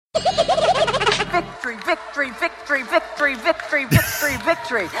victory, victory, victory, victory, victory, victory,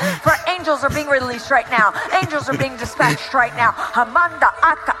 victory. For angels are being released right now. Angels are being dispatched right now. Hamanda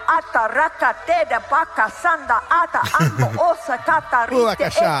aka ata raka teda baka sanda ata ambo osa kata rike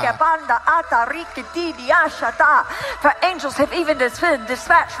eke banda ata rike didi ashata. For angels have even been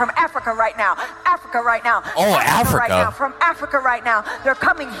dispatched from Africa right now. Africa right now. Oh, Africa. Right now. From Africa right now. They're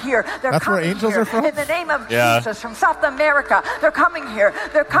coming here. That's where angels are from? In the name of Jesus, from South America. They're coming here.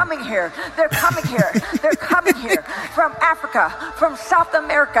 They're coming here. They're coming here. They're coming here. From Africa, from South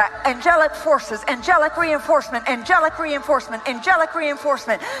America. Angelic forces, angelic reinforcement, angelic reinforcement, angelic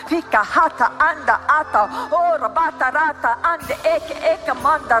reinforcement. Pika hata anda ata ora bata rata anda eke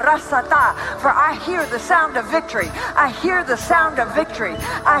manda rasata. For I hear the sound of victory. I hear the sound of victory.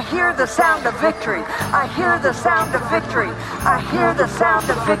 I hear the sound of victory. I hear the sound of victory. I hear the sound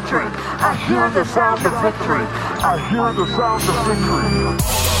of victory. I hear the sound of victory. I hear the sound of victory.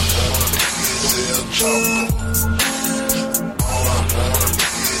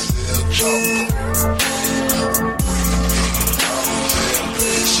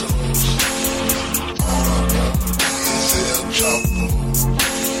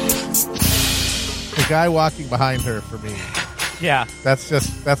 The guy walking behind her, for me, Yeah. that's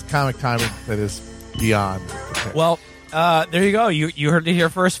comic timing that is beyond. Well, there you go. You heard it here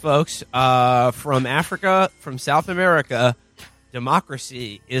first, folks. From Africa, from South America,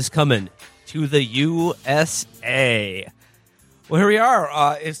 democracy is coming to the USA. Well, here we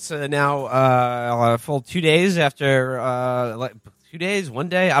are. It's now a full 2 days after 2 days, 1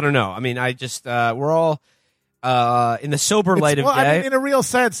 day. I don't know. I mean, we're all in the sober light of day. I mean, in a real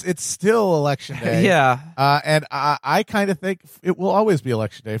sense, it's still election day. Yeah. And I kind of think it will always be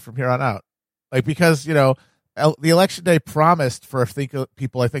election day from here on out. Like, because, the election day promised for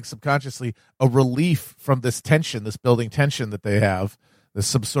people, I think subconsciously, a relief from this tension, this building tension that they have, this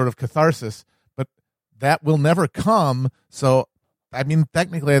some sort of catharsis, but that will never come. So, I mean,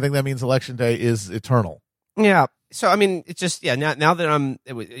 technically, I think that means election day is eternal. Yeah. So, I mean, it's just, now that I'm,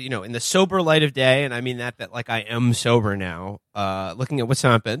 in the sober light of day, and I mean that like I am sober now, looking at what's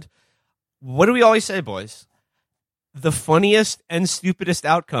happened, what do we always say, boys? The funniest and stupidest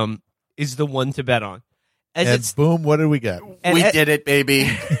outcome is the one to bet on. Boom, what did we get? We did it, baby.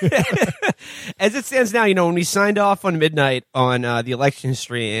 As it stands now, when we signed off on midnight on the election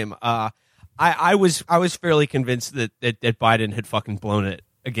stream, I was fairly convinced that Biden had fucking blown it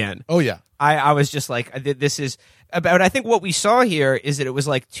again. Oh, yeah. I was just like, this is about, I think what we saw here is that it was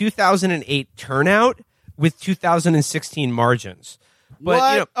like 2008 turnout with 2016 margins. But,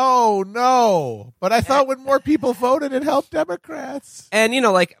 what? Oh, no. But I thought when more people voted, it helped Democrats. And,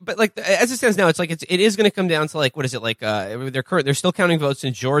 as it stands now, it is going to come down to what is it? They're still counting votes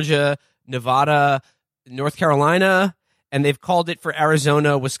in Georgia, Nevada, North Carolina, and they've called it for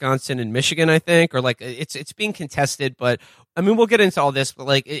Arizona, Wisconsin, and Michigan, I think, or it's being contested. But I mean, we'll get into all this.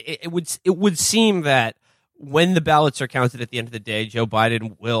 But it would seem that when the ballots are counted at the end of the day, Joe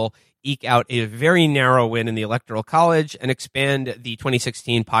Biden will eke out a very narrow win in the Electoral College and expand the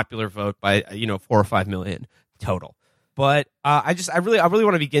 2016 popular vote by 4 or 5 million total. But I really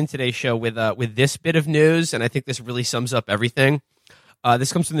want to begin today's show with this bit of news, and I think this really sums up everything.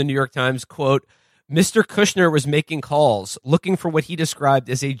 This comes from the New York Times, quote, Mr. Kushner was making calls, looking for what he described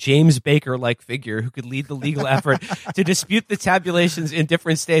as a James Baker-like figure who could lead the legal effort to dispute the tabulations in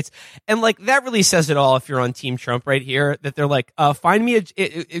different states. And that really says it all if you're on Team Trump right here, that they're like, find me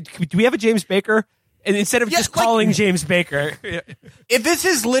do we have a James Baker? And instead of just calling James Baker. If this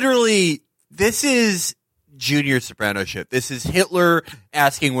is Junior Soprano shit. This is Hitler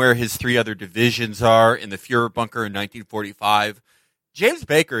asking where his 3 other divisions are in the Fuhrer bunker in 1945. James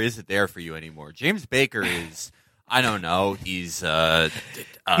Baker isn't there for you anymore. James Baker is, I don't know, he's still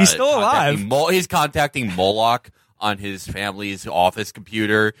alive. He's contacting Moloch on his family's office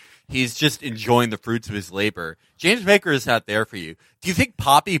computer. He's just enjoying the fruits of his labor. James Baker is not there for you. Do you think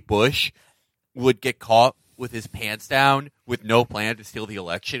Poppy Bush would get caught with his pants down with no plan to steal the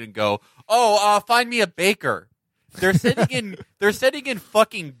election and go, find me a Baker? They're sending in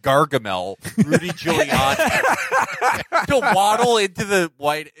fucking Gargamel, Rudy Giuliani, to waddle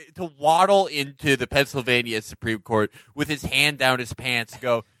into the Pennsylvania Supreme Court with his hand down his pants and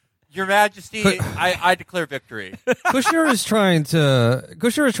go, Your Majesty, I declare victory. Kushner is trying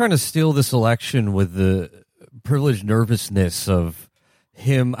to steal this election with the privileged nervousness of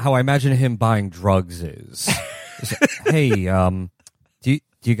him, how I imagine him buying drugs is. Hey, do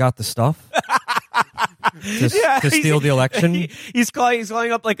you got the stuff? To steal the election. He's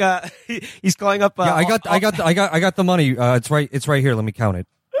calling up he's calling up. Yeah, I got the money. It's right here. Let me count it.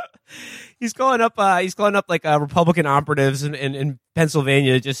 He's calling up like Republican operatives in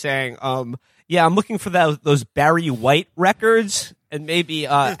Pennsylvania, just saying, yeah, I'm looking for those Barry White records and maybe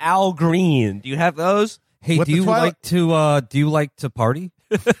Al Green. Do you have those? Hey, do you like to party?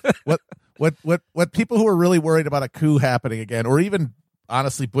 What people who are really worried about a coup happening again, or even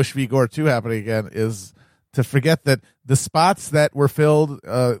honestly Bush v. Gore 2 happening again, is to forget that the spots that were filled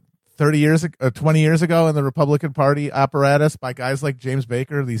 20 years ago in the Republican Party apparatus by guys like James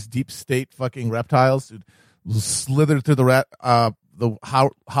Baker, these deep state fucking reptiles who slithered through the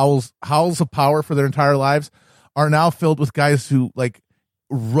howls of power for their entire lives, are now filled with guys who like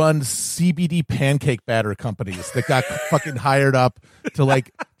run CBD pancake batter companies that got fucking hired up to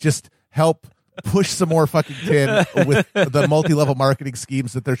like just help push some more fucking tin with the multi-level marketing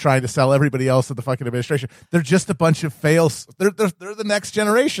schemes that they're trying to sell everybody else in the fucking administration. They're just a bunch of fails. They're the next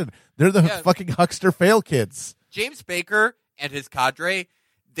generation. They're the fucking huckster fail kids. James Baker and his cadre,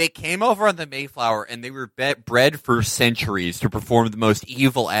 they came over on the Mayflower and they were bred for centuries to perform the most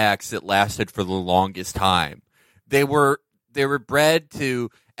evil acts that lasted for the longest time. They were bred to,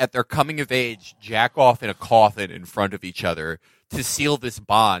 at their coming of age, jack off in a coffin in front of each other to seal this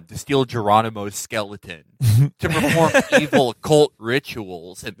bond, to steal Geronimo's skeleton, to perform evil occult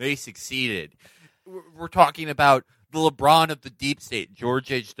rituals, and they succeeded. We're talking about the LeBron of the deep state,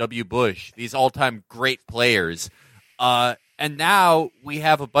 George H.W. Bush, these all-time great players. And now we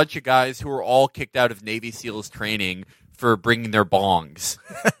have a bunch of guys who are all kicked out of Navy SEALs training for bringing their bongs.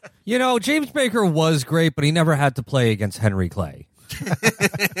 You know, James Baker was great, but he never had to play against Henry Clay.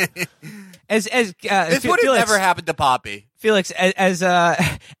 This would have never happened to Poppy. Felix, as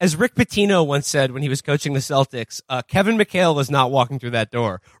Rick Pitino once said when he was coaching the Celtics, Kevin McHale is not walking through that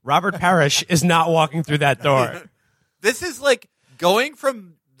door. Robert Parrish is not walking through that door. This is like going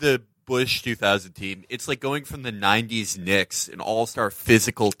from the Bush 2000 team. It's like going from the 90s Knicks, an all-star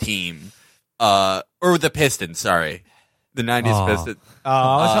physical team, or the Pistons, sorry. The 90s Pistons. Oh,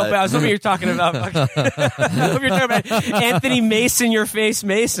 I was hoping you were talking about Anthony Mason, your face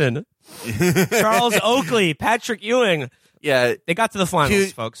Mason. Charles Oakley, Patrick Ewing. Yeah, they got to the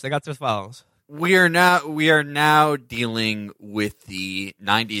finals, folks. They got to the finals. We are now dealing with the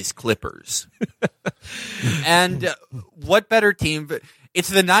 90s Clippers. And what better team? It's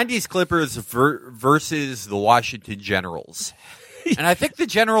the 90s Clippers versus the Washington Generals. And I think the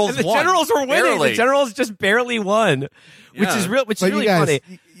Generals won. The Generals were winning. Barely. The Generals just barely won, which is really funny.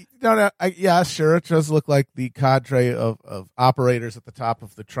 Yeah, sure. It does look like the cadre of operators at the top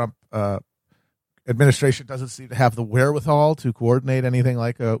of the Trump administration doesn't seem to have the wherewithal to coordinate anything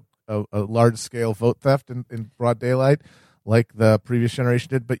like a large-scale vote theft in broad daylight like the previous generation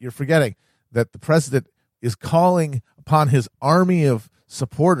did. But you're forgetting that the president is calling upon his army of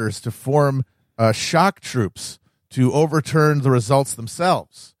supporters to form shock troops to overturn the results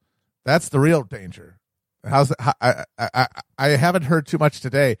themselves. That's the real danger. I haven't heard too much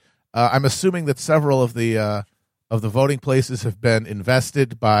today. I'm assuming that several of the voting places have been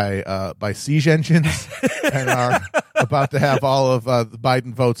invested by siege engines and are about to have all of the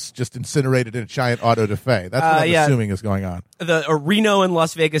Biden votes just incinerated in a giant auto da fe. That's what I'm assuming is going on. The Reno and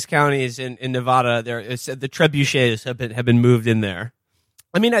Las Vegas counties in Nevada, the trebuchets have been moved in there.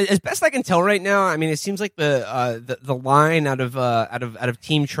 I mean, as best I can tell right now, I mean, it seems like the line out of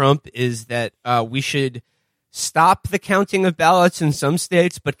Team Trump is that we should stop the counting of ballots in some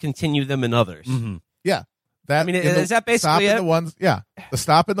states, but continue them in others. Mm-hmm. Yeah, is that basically it? The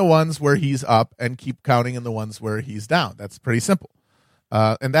stop in the ones where he's up and keep counting in the ones where he's down. That's pretty simple.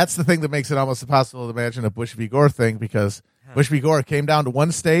 And that's the thing that makes it almost impossible to imagine a Bush v. Gore thing, because Bush v. Gore came down to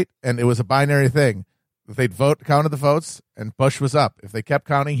one state and it was a binary thing. If they'd counted the votes, and Bush was up. If they kept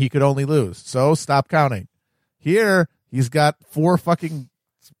counting, he could only lose. So stop counting. Here, he's got 4 fucking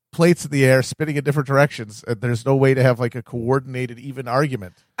plates in the air spinning in different directions, and there's no way to have like a coordinated, even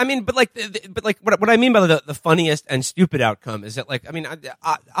argument. I mean, but what I mean by the funniest and stupid outcome is that, like, I mean,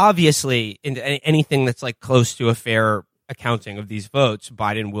 obviously, in anything that's like close to a fair accounting of these votes,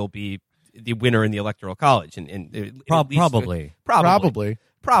 Biden will be the winner in the Electoral College, and probably.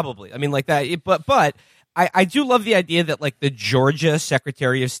 I mean, like that, but. I do love the idea that like the Georgia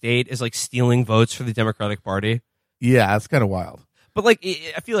Secretary of State is like stealing votes for the Democratic Party. Yeah, it's kind of wild. But like,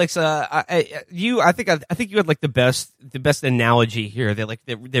 I feel like I think you had like the best analogy here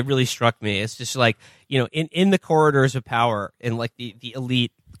that really struck me. It's just like, you know, in the corridors of power, in like the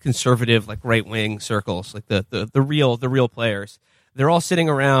elite conservative like right wing circles, like the real players, they're all sitting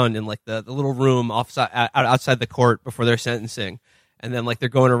around in like the little room outside the court before their sentencing, and then like they're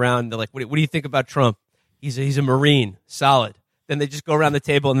going around. They're like, what do you think about Trump? He's a Marine, solid. then they just go around the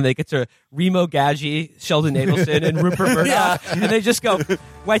table and then they get to Remo Gaggi, Sheldon Adelson, and Rupert Murdoch, and they just go,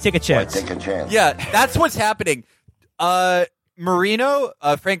 "Why take a chance?" Yeah, that's what's happening. Marino,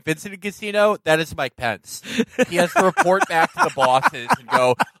 Frank Vincent Casino, that is Mike Pence. He has to report back to the bosses and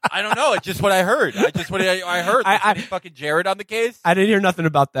go, I don't know, it's just what I heard. I heard. There's fucking Jared on the case. I didn't hear nothing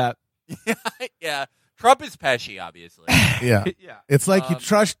about that. Yeah. Trump is Pesci, obviously. Yeah. It's like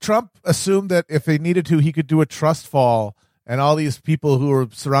Trump assumed that if they needed to, he could do a trust fall, and all these people who were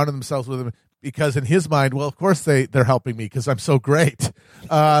surrounding themselves with him, because in his mind, well, of course they're helping me because I'm so great.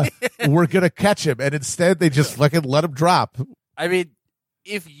 We're going to catch him. And instead, they just fucking let him drop. I mean,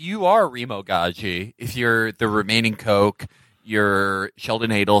 if you are Remo Gaggi, if you're the remaining Coke, you're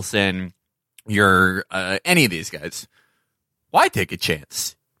Sheldon Adelson, you're any of these guys, why take a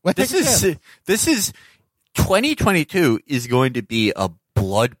chance? This is 2022 is going to be a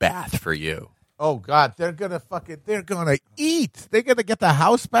bloodbath for you. Oh God, they're gonna eat. They're gonna get the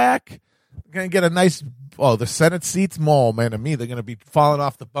House back. They're gonna get a nice. Oh, the Senate seats, man, to me, they're gonna be falling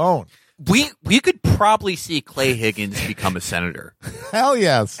off the bone. We could probably see Clay Higgins become a senator. Hell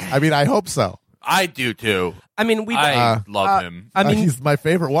yes. I mean, I hope so. I do too. I mean, I love him. I mean, he's my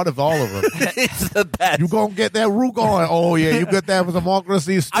favorite one of all of them. It's the best. You gonna get that root going? Oh yeah, you get that with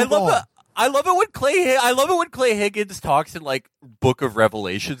democracy. I love it when Clay Higgins talks in like Book of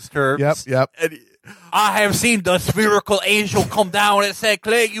Revelations terms. Yep. And I have seen the spherical angel come down and say,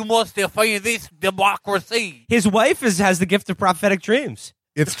 "Clay, you must defend this democracy." His wife has the gift of prophetic dreams.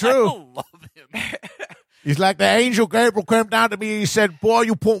 It's true. I love him. He's like the angel Gabriel came down to me and he said, "Boy,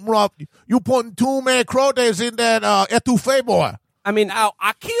 you putting too many crowdays in that etouffee, boy." I mean, now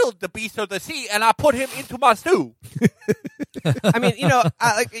I killed the beast of the sea and I put him into my stew. I mean,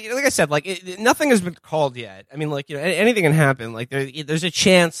 like I said, like nothing has been called yet. I mean, like anything can happen. Like there's a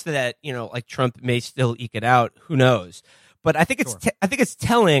chance that like Trump may still eke it out. Who knows? But I think it's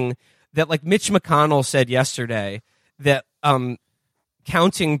telling that like Mitch McConnell said yesterday that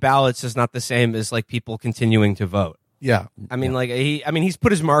counting ballots is not the same as like people continuing to vote. Yeah. I mean, he's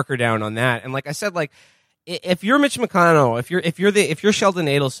put his marker down on that. And like I said, like if you're Mitch McConnell, if you're Sheldon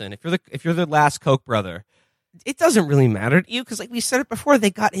Adelson, if you're the last Koch brother, it doesn't really matter to you because, like we said it before, they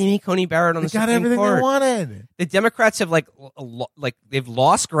got Amy Coney Barrett on the Supreme Court. They got everything they wanted. The Democrats have like they've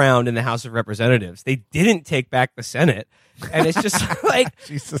lost ground in the House of Representatives. They didn't take back the Senate, and it's just like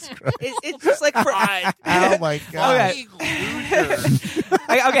Jesus Christ. It's just like oh my God. Okay.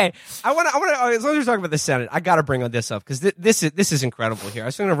 I want to. As long as we're talking about the Senate, I got to bring this up because this is incredible here. I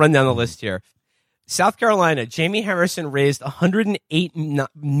was going to run down the list here. South Carolina, Jamie Harrison raised $108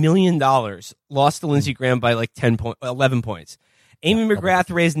 million, lost to Lindsey Graham by like 11 points. Amy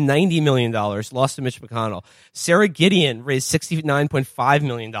McGrath raised $90 million, lost to Mitch McConnell. Sarah Gideon raised $69.5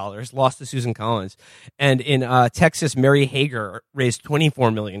 million, lost to Susan Collins. And in Texas, Mary Hager raised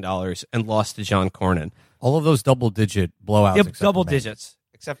 $24 million and lost to John Cornyn. All of those double-digit blowouts. Yep, double digits.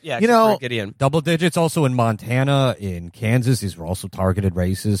 Except for Gideon. Double digits also in Montana, in Kansas. These were also targeted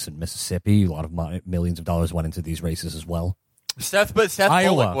races. In Mississippi, a lot of millions of dollars went into these races as well. Seth Bullock, Seth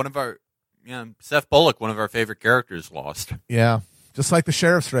Bullock, one of our favorite characters, lost. Yeah, just like the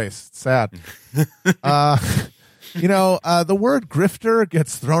sheriff's race. It's sad. The word grifter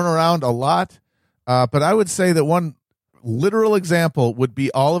gets thrown around a lot, but I would say that one literal example would be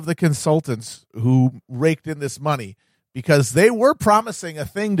all of the consultants who raked in this money. Because they were promising a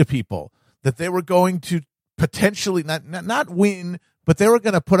thing to people that they were going to potentially not win, but they were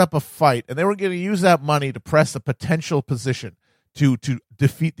going to put up a fight, and they were going to use that money to press a potential position to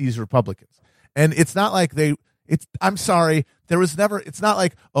defeat these Republicans. And it's not like I'm sorry, there was never. It's not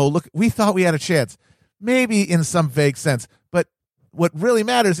like, oh look, we thought we had a chance, maybe in some vague sense. But what really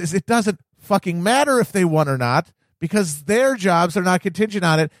matters is it doesn't fucking matter if they won or not, because their jobs are not contingent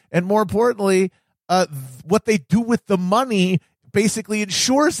on it, and more importantly. What they do with the money basically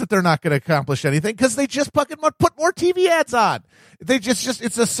ensures that they're not going to accomplish anything because they just fucking put more TV ads on. They just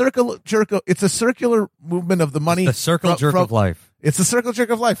it's a circular movement of the money. The circle jerk of life. It's a circle jerk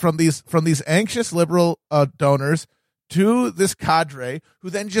of life from these anxious liberal donors to this cadre who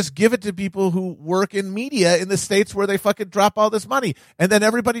then just give it to people who work in media in the states where they fucking drop all this money, and then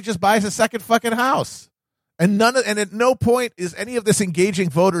everybody just buys a second fucking house. And at no point is any of this engaging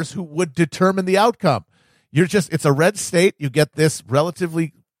voters who would determine the outcome. It's a red state. You get this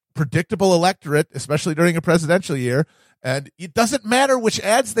relatively predictable electorate, especially during a presidential year. And it doesn't matter which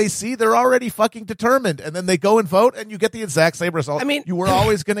ads they see. They're already fucking determined. And then they go and vote and you get the exact same result you were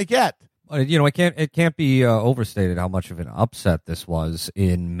always going to get. It can't be overstated how much of an upset this was.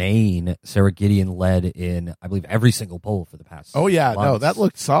 In Maine, Sarah Gideon led in, I believe, every single poll for the past Oh, yeah. months. No, that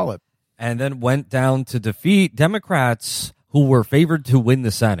looked solid. And then went down to defeat Democrats who were favored to win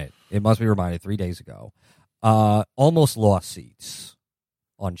the Senate, it must be reminded 3 days ago, almost lost seats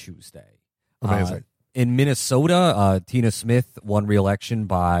on Tuesday. Amazing. In Minnesota, Tina Smith won re-election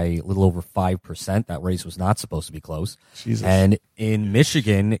by a little over 5%. That race was not supposed to be close. Jesus. And in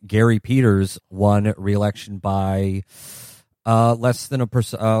Michigan, Gary Peters won re-election by less than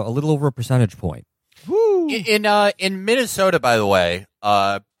a little over a percentage point. Woo. In Minnesota, by the way,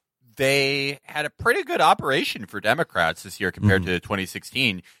 they had a pretty good operation for Democrats this year compared to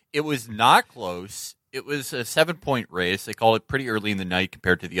 2016. It was not close. It was a 7-point race. They called it pretty early in the night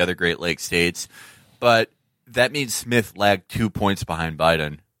compared to the other Great Lakes states. But that means Smith lagged 2 points behind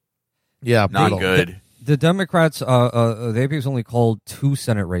Biden. Yeah, Not brutal. good. The Democrats, the AP's only called 2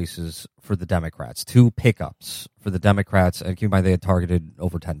 Senate races for the Democrats, 2 pickups for the Democrats, and keep in mind they had targeted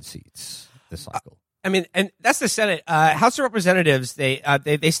over 10 seats this cycle. I mean, and that's the Senate. House of Representatives, they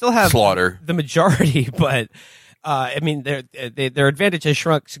still have Slaughter. the majority, but I mean, their advantage has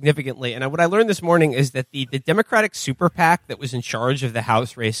shrunk significantly. And what I learned this morning is that the Democratic super PAC that was in charge of the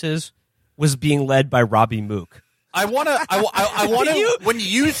House races was being led by Robbie Mook. I want to. When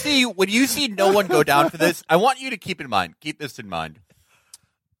you see no one go down for this, I want you to keep this in mind.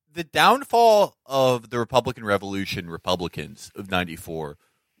 The downfall of the Republican Revolution, Republicans of '94,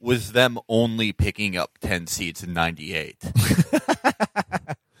 was them only picking up 10 seats in '98.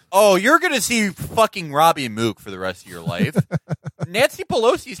 Oh, you're going to see fucking Robbie Mook for the rest of your life. Nancy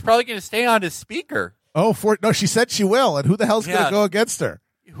Pelosi's probably going to stay on as speaker. Oh, no, she said she will. And who the hell's going Yeah. to go against her?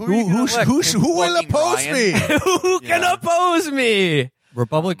 Who will oppose me? Who can oppose me?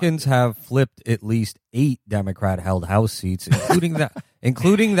 Republicans have flipped at least 8 Democrat-held House seats,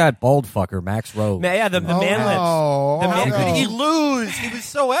 including that bald fucker Max Rose. Yeah, the manlets. Oh, The How man- could he lose? He was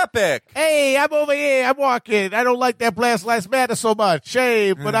so epic. Hey, I'm over here. I'm walking. I don't like that Black Lives Matter so much.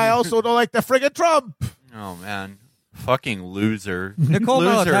 Hey, but I also don't like the friggin' Trump. Oh man, fucking loser. Nicole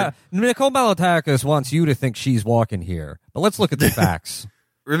Loser. Malotakis wants you to think she's walking here, but let's look at the facts.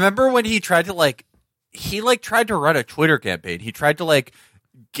 Remember when he tried to tried to run a Twitter campaign? He tried to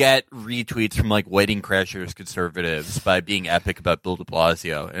get retweets from Wedding Crashers conservatives by being epic about Bill de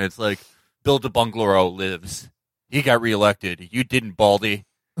Blasio, and it's like Bill de Bungalow lives. He got reelected. You didn't, Baldy.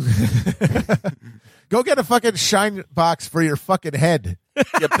 Go get a fucking shine box for your fucking head.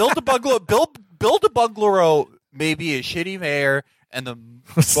 Yeah, Bill de Bungalow may be a shitty mayor and the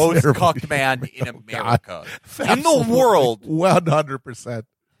most Terrible. cucked man in America, in the Absolutely. world. 100%.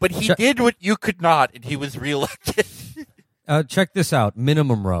 But he did what you could not, and he was reelected. Check this out.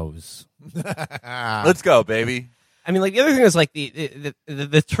 Minimum Rose. Let's go, baby. I mean, the other thing is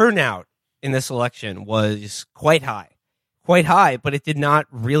the turnout in this election was quite high, but it did not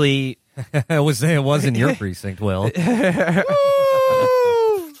really. it was in your precinct, Will.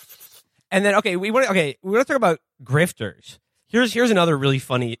 And then we want to talk about grifters. Here's another really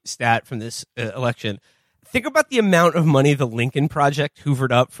funny stat from this election. Think about the amount of money the Lincoln Project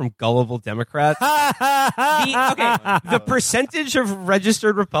hoovered up from gullible Democrats. The percentage of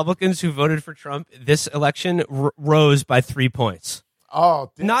registered Republicans who voted for Trump this election rose by 3 points.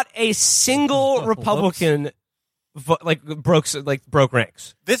 Oh, damn. Not a single Republican broke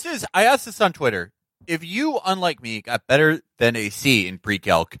ranks. I asked this on Twitter. If you, unlike me, got better than a C in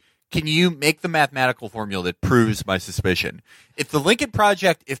pre-calc, can you make the mathematical formula that proves my suspicion? If the Lincoln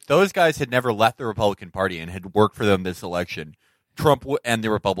Project, if those guys had never left the Republican Party and had worked for them this election, Trump and the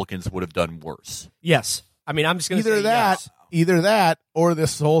Republicans would have done worse. Yes. I mean, I'm just going to say Either that or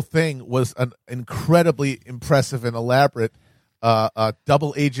this whole thing was an incredibly impressive and elaborate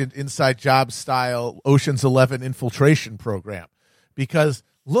double agent inside job style Ocean's 11 infiltration program. Because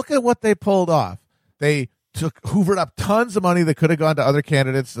look at what they pulled off. They hoovered up tons of money that could have gone to other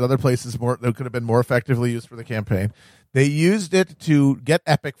candidates and other places that could have been more effectively used for the campaign. They used it to get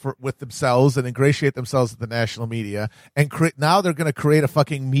epic with themselves and ingratiate themselves with the national media. And now they're going to create a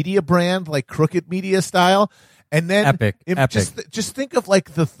fucking media brand like Crooked Media style. And then Epic. Just think of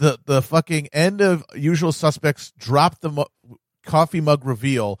the fucking end of Usual Suspects drop the coffee mug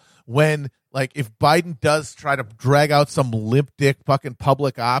reveal when if Biden does try to drag out some limp dick fucking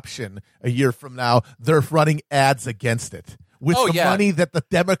public option a year from now, they're running ads against it with money that the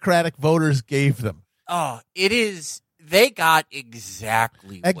Democratic voters gave them. Oh, it is. They got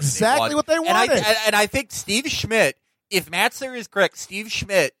exactly what they wanted. And I think Steve Schmidt, if Matzler is correct, Steve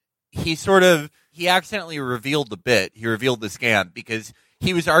Schmidt, he accidentally revealed the bit. He revealed the scam because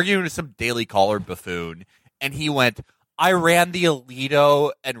he was arguing with some Daily Caller buffoon, and he went, I ran the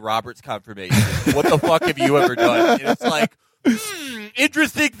Alito and Roberts confirmation. What the fuck have you ever done? And it's like,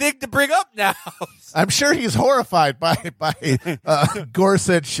 interesting thing to bring up now. I'm sure he's horrified by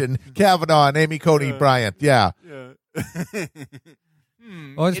Gorsuch and Kavanaugh and Amy Coney Bryant. Yeah.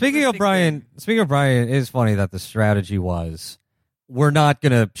 Well, and speaking of Brian, it is funny that the strategy was we're not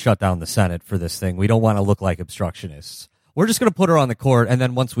going to shut down the Senate for this thing. We don't want to look like obstructionists. We're just going to put her on the court, and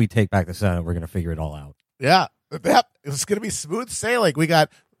then once we take back the Senate, we're going to figure it all out. Yeah, it's going to be smooth sailing. We're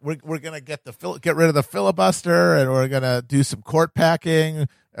going to get rid of the filibuster, and we're going to do some court packing.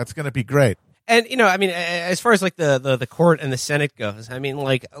 That's going to be great. And, I mean, as far as like the court and the Senate goes, I mean,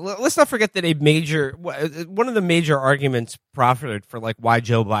 like, let's not forget that one of the major arguments proffered for like why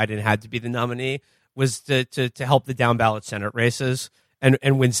Joe Biden had to be the nominee was to help the down ballot Senate races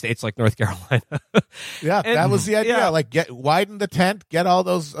and win states like North Carolina. Yeah, that was the idea. Yeah. Like, widen the tent, get all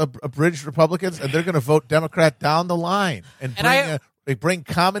those abridged Republicans, and they're going to vote Democrat down the line and bring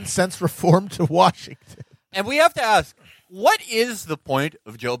common sense reform to Washington. And we have to ask, what is the point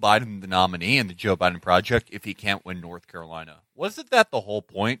of Joe Biden, the nominee, and the Joe Biden project if he can't win North Carolina? Wasn't that the whole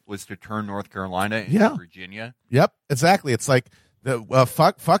point, was to turn North Carolina into Virginia? Yep, exactly. It's like,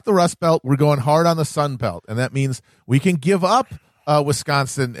 fuck the Rust Belt. We're going hard on the Sun Belt. And that means we can give up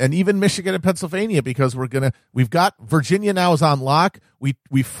Wisconsin and even Michigan and Pennsylvania because we've got Virginia now is on lock.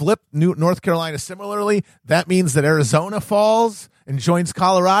 We flip North Carolina similarly. That means that Arizona falls and joins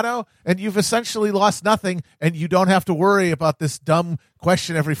Colorado, and you've essentially lost nothing, and you don't have to worry about this dumb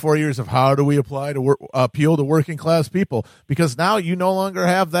question every 4 years of how do we appeal to working class people, because now you no longer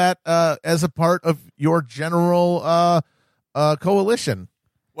have that as a part of your general coalition.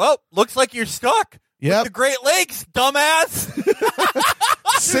 Well, looks like you're stuck. Yep. With the Great Lakes, dumbass.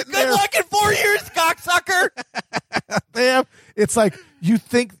 Sitting Good there. luck in 4 years, cocksucker. Damn. It's like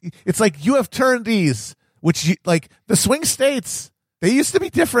you have turned these, which like the swing states, they used to be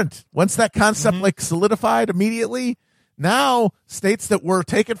different. Once that concept like solidified immediately, now states that were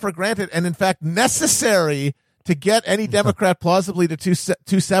taken for granted and in fact necessary to get any Democrat plausibly to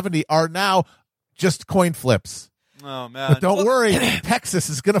 270 are now just coin flips. Oh man! But don't worry, Texas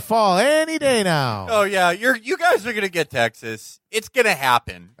is going to fall any day now. Oh yeah, you guys are going to get Texas. It's going to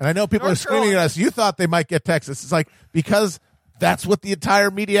happen. And I know people are screaming at us. You thought they might get Texas. It's like, because that's what the entire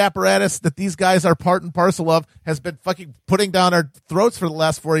media apparatus that these guys are part and parcel of has been fucking putting down our throats for the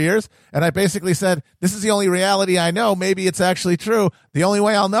last 4 years. And I basically said, this is the only reality I know. Maybe it's actually true. The only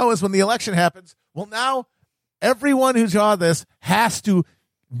way I'll know is when the election happens. Well, now everyone who saw this has to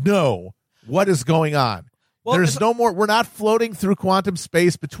know what is going on. Well, there's no more. We're not floating through quantum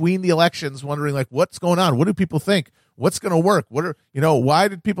space between the elections, wondering like, what's going on? What do people think? What's going to work? Why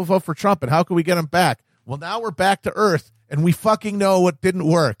did people vote for Trump, and how can we get them back? Well, now we're back to earth, and we fucking know what didn't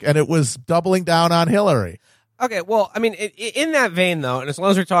work, and it was doubling down on Hillary. Okay, well, I mean, in that vein, though, and as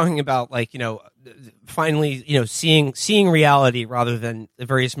long as we're talking about, like, finally, seeing reality rather than the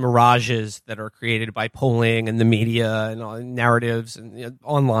various mirages that are created by polling and the media and all, narratives and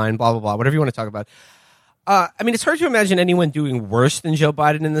online, blah, blah, blah, whatever you want to talk about. I mean, it's hard to imagine anyone doing worse than Joe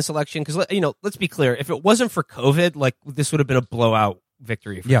Biden in this election because, let's be clear. If it wasn't for COVID, like, this would have been a blowout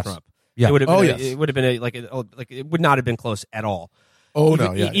victory for Trump. Yeah. It would have been. Yes. It would have been it would not have been close at all. Oh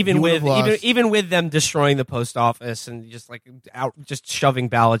no! Yeah, even with them destroying the post office and just shoving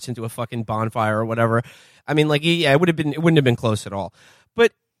ballots into a fucking bonfire or whatever. I mean, like, yeah, it wouldn't have been close at all.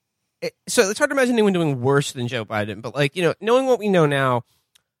 But so it's hard to imagine anyone doing worse than Joe Biden. But like, knowing what we know now,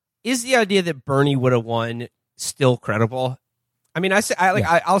 is the idea that Bernie would have won still credible? I mean,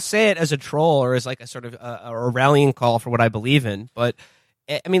 I'll say it as a troll or as like a sort of a rallying call for what I believe in, but.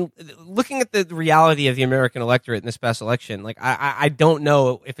 I mean, looking at the reality of the American electorate in this past election, like I don't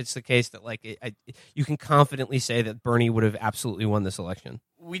know if it's the case that like you can confidently say that Bernie would have absolutely won this election.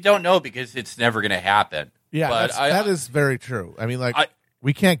 We don't know because it's never going to happen. Yeah, but that is very true. I mean, like,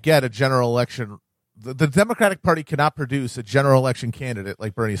 we can't get a general election. The Democratic Party cannot produce a general election candidate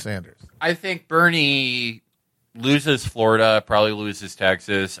like Bernie Sanders. I think Bernie loses Florida, probably loses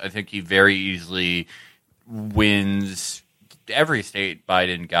Texas. I think he very easily wins every state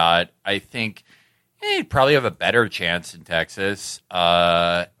Biden got. I think he'd probably have a better chance in Texas.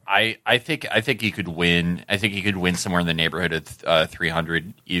 I think he could win. I think he could win somewhere in the neighborhood of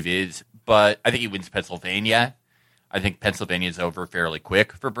 300 EVs. But I think he wins Pennsylvania. I think Pennsylvania is over fairly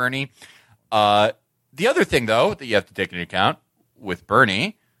quick for Bernie. The other thing, though, that you have to take into account with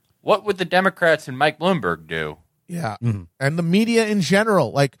Bernie, what would the Democrats and Mike Bloomberg do? Yeah, and the media in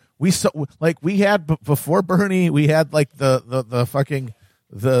general, like we had before Bernie, we had like the fucking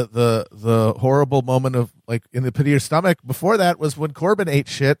the horrible moment of like in the pit of your stomach. Before that was when Corbyn ate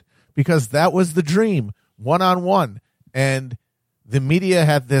shit because that was the dream, 1-on-1, and the media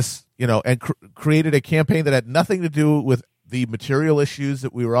had this, and created a campaign that had nothing to do with the material issues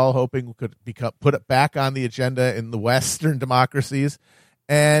that we were all hoping could put it back on the agenda in the Western democracies,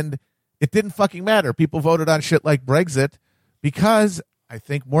 and it didn't fucking matter. People voted on shit like Brexit because I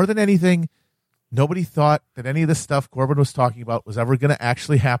think more than anything, nobody thought that any of the stuff Corbyn was talking about was ever going to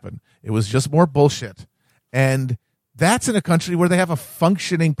actually happen. It was just more bullshit. And that's in a country where they have a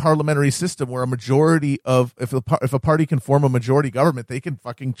functioning parliamentary system where a majority of, if a party can form a majority government, they can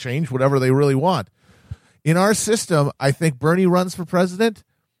fucking change whatever they really want. In our system, I think Bernie runs for president.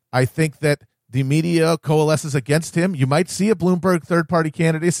 I think that the media coalesces against him. You might see a Bloomberg third-party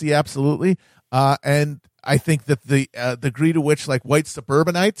candidacy, absolutely. And I think that the degree to which, like, white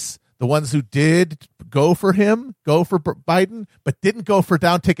suburbanites, the ones who did go for him, go for Biden, but didn't go for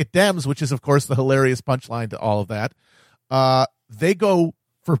down-ticket Dems, which is, of course, the hilarious punchline to all of that, they go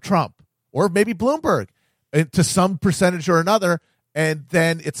for Trump or maybe Bloomberg to some percentage or another. And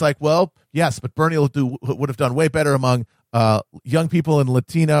then it's like, well, yes, but Bernie would have done way better among young people and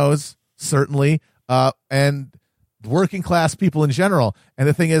Latinos, certainly, and working class people in general. And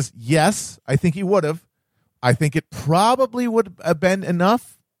the thing is, yes, I think he would have. I think it probably would have been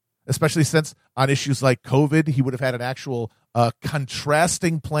enough, especially since on issues like COVID, he would have had an actual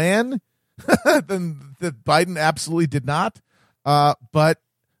contrasting plan than that Biden absolutely did not. But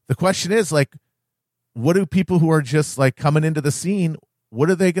the question is, like, what do people who are just like coming into the scene, what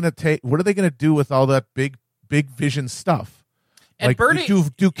are they going to take? What are they going to do with all that big vision stuff? And like, Bernie,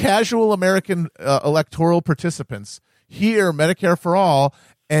 do casual American electoral participants hear Medicare for all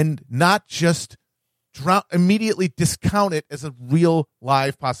and not just immediately discount it as a real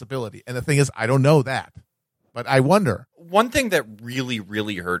live possibility? And the thing is, I don't know that, but I wonder. One thing that really,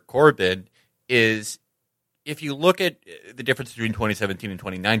 really hurt Corbyn is if you look at the difference between 2017 and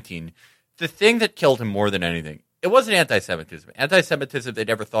 2019, the thing that killed him more than anything, it wasn't anti-Semitism. Anti-Semitism, they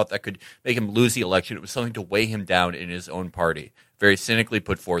never thought that could make him lose the election. It was something to weigh him down in his own party. Very cynically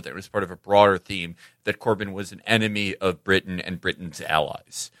put forth. It was part of a broader theme that Corbyn was an enemy of Britain and Britain's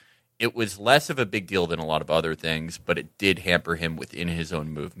allies. It was less of a big deal than a lot of other things, but it did hamper him within his own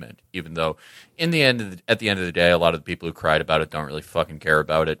movement, even though at the end of the day, a lot of the people who cried about it don't really fucking care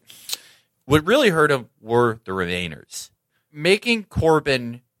about it. What really hurt him were the Remainers. Making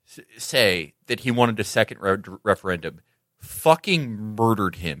Corbyn say that he wanted a second referendum fucking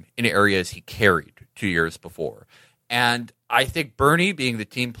murdered him in areas he carried 2 years before. And I think Bernie, being the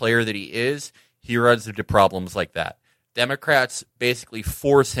team player that he is, he runs into problems like that. Democrats basically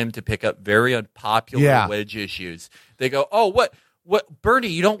force him to pick up very unpopular wedge issues. They go, oh, what, Bernie,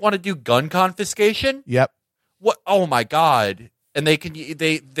 you don't want to do gun confiscation? Yep. What? Oh my God. And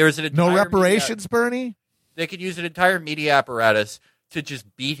there's an entire no reparations, Bernie? They could use an entire media apparatus to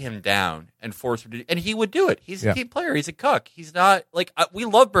just beat him down and force him to, and he would do it. He's a team player. He's a cuck. He's not like, we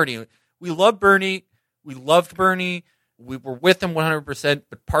love Bernie. We love Bernie. We loved Bernie. We were with him 100%.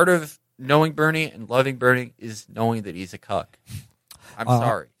 But part of knowing Bernie and loving Bernie is knowing that he's a cuck. I'm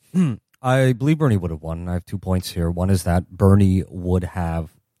sorry. I believe Bernie would have won. I have 2 points here. One is that Bernie would have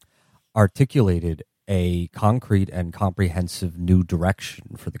articulated a concrete and comprehensive new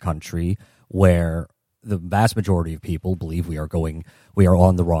direction for the country where the vast majority of people believe we are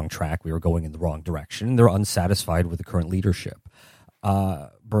on the wrong track. We are going in the wrong direction. They're unsatisfied with the current leadership.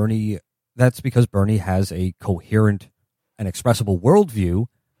 That's because Bernie has a coherent and expressible worldview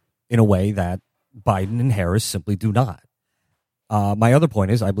in a way that Biden and Harris simply do not. My other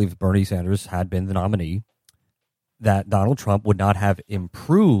point is I believe if Bernie Sanders had been the nominee, that Donald Trump would not have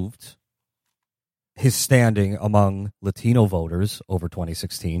improved his standing among Latino voters over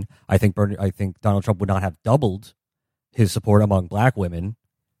 2016. I think Donald Trump would not have doubled his support among black women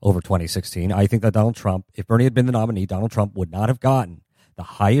over 2016. I think that Donald Trump, if Bernie had been the nominee, Donald Trump would not have gotten the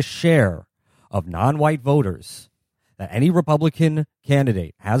highest share of non-white voters that any Republican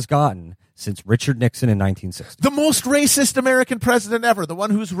candidate has gotten since Richard Nixon in 1960. The most racist American president ever. The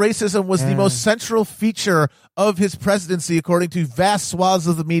one whose racism was the most central feature of his presidency, according to vast swaths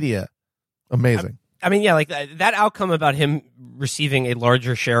of the media. Amazing. I mean, yeah, like that outcome about him receiving a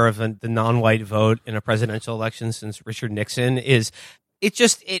larger share of the non-white vote in a presidential election since Richard Nixon it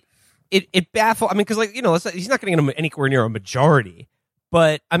baffles. I mean, because he's not going to get anywhere near a majority,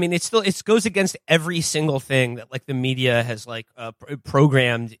 but I mean, it goes against every single thing that like the media has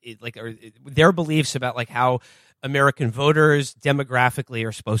programmed, or their beliefs about like how American voters demographically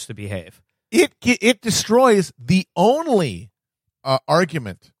are supposed to behave. It destroys the only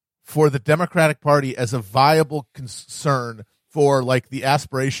argument for the Democratic Party as a viable concern for like the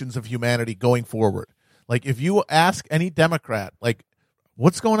aspirations of humanity going forward. Like if you ask any Democrat, like,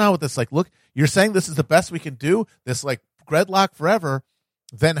 what's going on with this? Like, look, you're saying this is the best we can do, this like gridlock forever,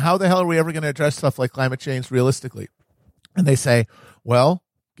 then how the hell are we ever going to address stuff like climate change realistically? And they say, well,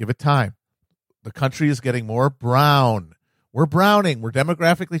 give it time. The country is getting more brown. we're browning, we're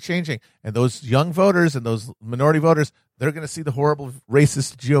demographically changing, and those young voters and those minority voters, they're going to see the horrible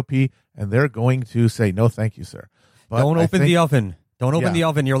racist GOP, and they're going to say, no, thank you, sir. But Don't open the oven. Don't open Yeah. the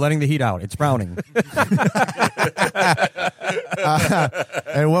oven. You're letting the heat out. It's browning.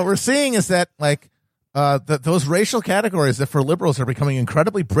 And what we're seeing is that, like, those racial categories that for liberals are becoming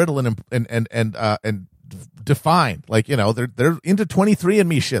incredibly brittle and defined. Like, you know, they're into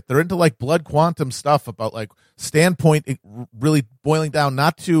 23andMe shit. They're into like blood quantum stuff about like standpoint, really boiling down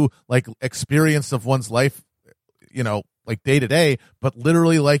not to like experience of one's life, you know, like day to day, but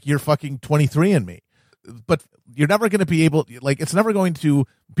literally like you're fucking 23andMe. But you're never going to be able, like, it's never going to,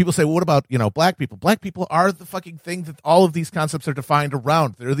 people say, well, what about, you know, black people? Black people are the fucking thing that all of these concepts are defined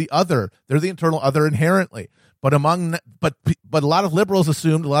around. They're the other. They're the internal other inherently. But but a lot of liberals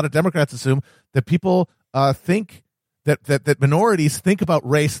assumed, a lot of Democrats assume that people think that minorities think about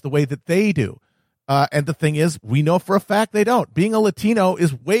race the way that they do. And the thing is, we know for a fact they don't. Being a Latino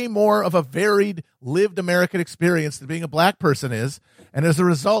is way more of a varied, lived American experience than being a black person is. And as a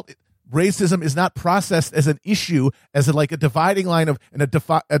result, racism is not processed as an issue, as like a dividing line of and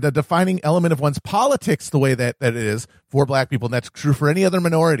a defining element of one's politics the way that it is for black people. And that's true for any other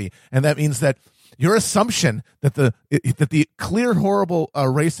minority. And that means that your assumption that the clear, horrible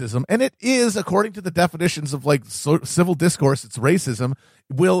racism, and it is according to the definitions of like civil discourse, it's racism,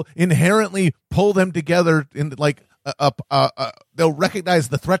 will inherently pull them together in like they'll recognize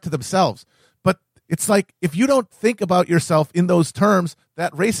the threat to themselves. But it's like, if you don't think about yourself in those terms,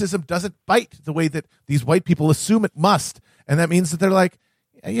 that racism doesn't bite the way that these white people assume it must. And that means that they're like,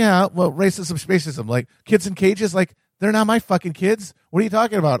 yeah, well, racism, spacism, like kids in cages, like, they're not my fucking kids. What are you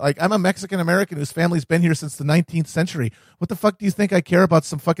talking about? Like, I'm a Mexican American whose family's been here since the 19th century. What the fuck do you think I care about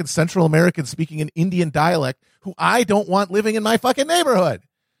some fucking Central American speaking an Indian dialect who I don't want living in my fucking neighborhood?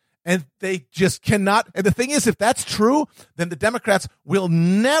 And they just cannot. And the thing is, if that's true, then the Democrats will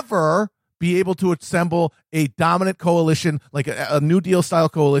never be able to assemble a dominant coalition, like a New Deal style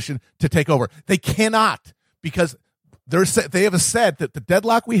coalition, to take over. They cannot, because they have said that the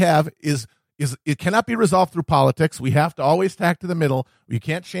deadlock we have is it cannot be resolved through politics. We have to always tack to the middle. You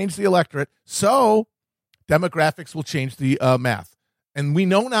can't change the electorate. So demographics will change the math. And we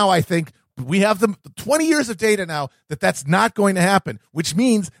know now, I think, we have the 20 years of data now that that's not going to happen, which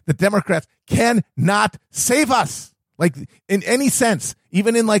means the Democrats cannot save us, like, in any sense,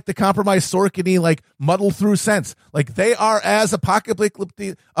 even in like the compromise Sorkin-y, like muddle through sense. Like, they are as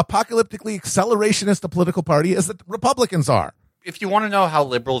apocalyptically accelerationist a political party as the Republicans are. If you want to know how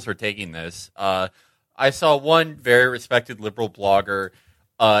liberals are taking this, I saw one very respected liberal blogger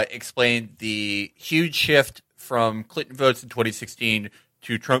explain the huge shift from Clinton votes in 2016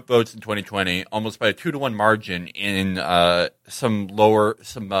 to Trump votes in 2020, almost by a 2-to-1 margin in some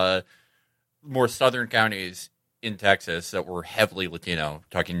more southern counties in Texas that were heavily Latino,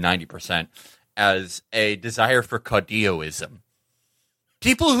 talking 90%, as a desire for caudilloism.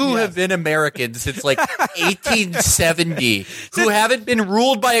 People who have been Americans since like 1870, who haven't been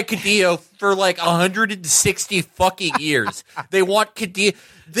ruled by a caudillo for like 160 fucking years. They want caudillo.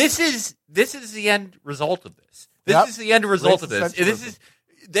 This is the end result of this. This is the end result of this.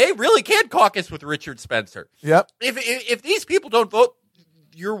 They really can caucus with Richard Spencer. Yep. If these people don't vote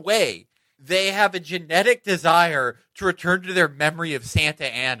your way, they have a genetic desire to return to their memory of Santa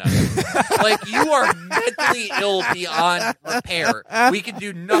Anna. Like, you are mentally ill beyond repair. We can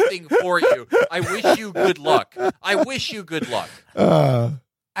do nothing for you. I wish you good luck.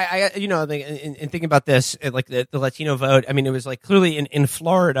 I you know, in thinking about this, like the Latino vote, I mean, it was like clearly in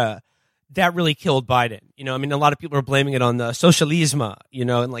Florida, that really killed Biden. You know, I mean, a lot of people are blaming it on the socialismo, you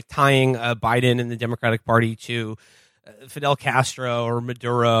know, and like tying Biden and the Democratic Party to Fidel Castro or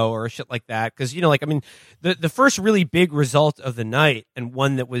Maduro or shit like that. Because, you know, like, I mean, the first really big result of the night, and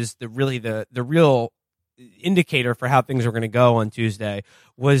one that was the real indicator for how things were going to go on Tuesday,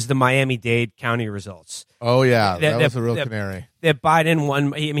 was the Miami-Dade County results. Oh, yeah. That was a real canary. That Biden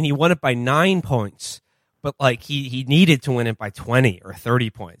won. I mean, he won it by 9 points, but like he needed to win it by 20 or 30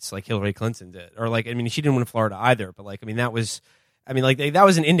 points, like Hillary Clinton did. Or like, I mean, she didn't win Florida either, but like, I mean, that was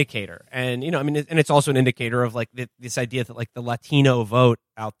an indicator. And, you know, I mean, and it's also an indicator of like this idea that like the Latino vote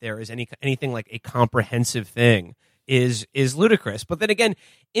out there is anything like a comprehensive thing is ludicrous. But then again,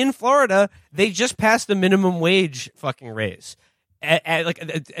 in Florida, they just passed the minimum wage fucking raise. And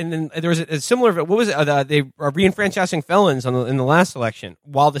then there was a similar, what was it? They are reenfranchising felons in the last election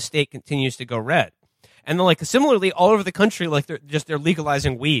while the state continues to go red. And then, like, similarly, all over the country, like they're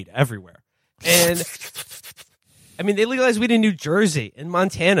legalizing weed everywhere. And I mean, they legalized weed in New Jersey, in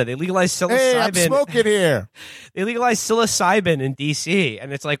Montana. They legalized psilocybin. Hey, I'm smoking here. They legalized psilocybin in D.C.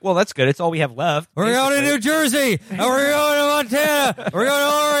 And it's like, well, that's good. It's all we have left. We're going to New Jersey, and we're going to Montana, we're going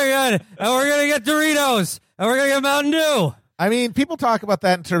to Oregon, and we're going to get Doritos, and we're going to get Mountain Dew. I mean, people talk about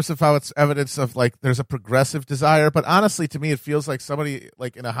that in terms of how it's evidence of, like, there's a progressive desire, but honestly, to me, it feels like somebody,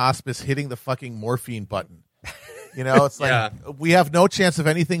 like, in a hospice hitting the fucking morphine button. You know, it's like, we have no chance of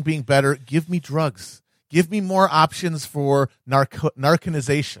anything being better. Give me drugs. Give me more options for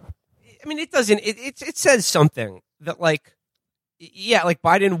narcanization. I mean, it doesn't. It says something that, like, yeah, like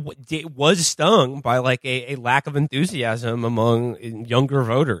Biden was stung by like a lack of enthusiasm among younger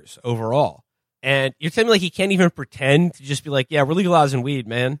voters overall. And you're telling me like he can't even pretend to just be like, yeah, we're legalizing weed,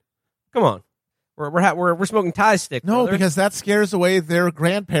 man. Come on, we're smoking Thai stick. No, brother. because that scares away their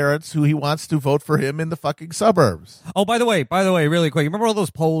grandparents who he wants to vote for him in the fucking suburbs. Oh, by the way, really quick, remember all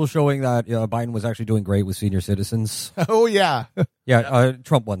those polls showing that Biden was actually doing great with senior citizens? Oh yeah, yeah.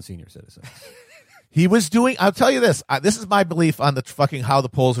 Trump won senior citizens. He was doing. I'll tell you this. This is my belief on the fucking how the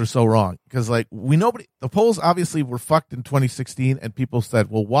polls are so wrong. Because like the polls obviously were fucked in 2016, and people said,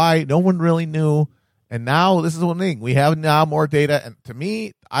 "Well, why?" No one really knew. And now this is one thing. We have now more data, and to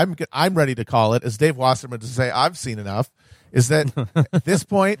me, I'm ready to call it, as Dave Wasserman to say, I've seen enough. Is that at this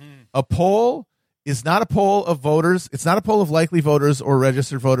point, a poll is not a poll of voters. It's not a poll of likely voters or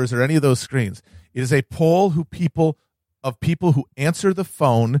registered voters or any of those screens. It is a poll of people who answer the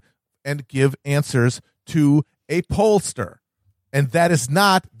phone and give answers to a pollster, and that is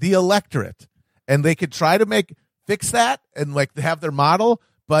not the electorate. And they could try to fix that and like have their model,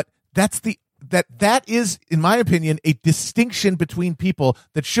 but that is, in my opinion, a distinction between people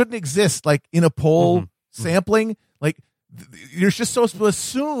that shouldn't exist. Like in a poll sampling, like you're just supposed to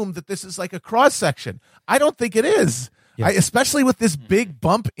assume that this is like a cross section. I don't think it is. Yes. Especially with this big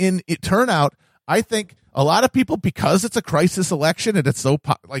bump in turnout. I think a lot of people, because it's a crisis election and it's so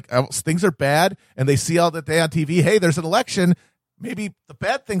things are bad and they see all the day on TV, hey, there's an election, maybe the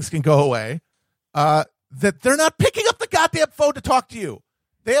bad things can go away, that they're not picking up the goddamn phone to talk to you.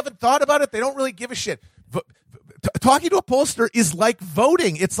 They haven't thought about it. They don't really give a shit. Talking to a pollster is like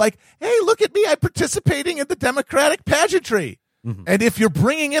voting. It's like, hey, look at me. I'm participating in the Democratic pageantry. Mm-hmm. And if you're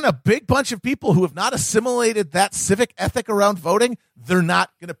bringing in a big bunch of people who have not assimilated that civic ethic around voting, they're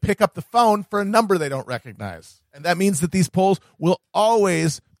not going to pick up the phone for a number they don't recognize. And that means that these polls will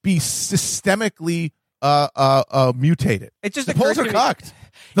always be systemically mutated. It just the polls are cucked.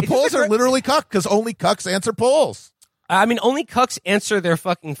 The polls are literally cucked because only cucks answer polls. I mean, only cucks answer their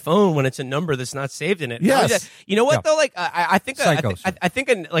fucking phone when it's a number that's not saved in it. Yes. You know what though? Like, I think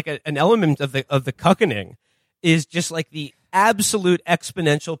an element of the cuckening is just like the absolute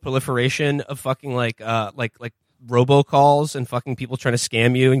exponential proliferation of fucking like robocalls and fucking people trying to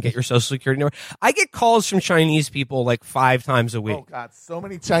scam you and get your social security number. I get calls from Chinese people like 5 times a week. Oh God, so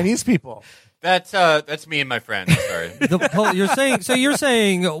many Chinese people. That's me and my friends. Sorry. You're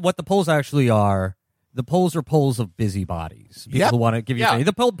saying what the polls actually are. The polls are polls of busybodies. People who want to give you money.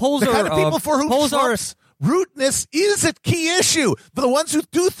 The polls the are kind of people for whom Trump's rudeness is a key issue. But the ones who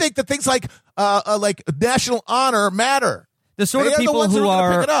do think that things like national honor matter. The sort of people who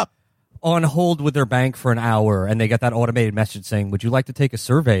are pick it up. On hold with their bank for an hour, and they get that automated message saying, "Would you like to take a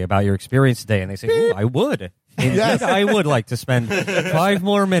survey about your experience today?" And they say, "Ooh, I would. Indeed, yes. I would like to spend 5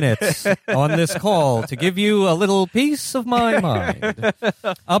 more minutes on this call to give you a little piece of my mind."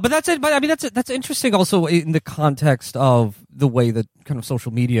 But that's it. But I mean, that's interesting. Also, in the context of the way that kind of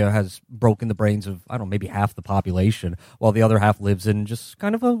social media has broken the brains of, I don't know, maybe half the population, while the other half lives in just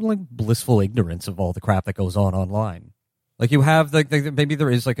kind of a like blissful ignorance of all the crap that goes on online. Like you have maybe there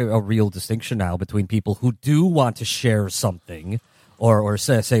is like a real distinction now between people who do want to share something or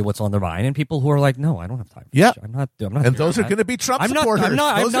say what's on their mind, and people who are like, no, I don't have time. Yeah, I'm not. And those are going to be Trump supporters.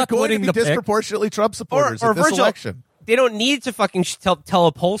 Those are going to be disproportionately Trump supporters in this election. They don't need to fucking tell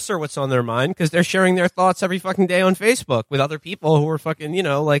a pollster what's on their mind because they're sharing their thoughts every fucking day on Facebook with other people who are fucking,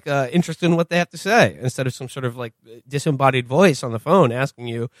 interested in what they have to say instead of some sort of like disembodied voice on the phone asking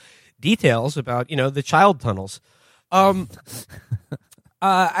you details about, the child tunnels. I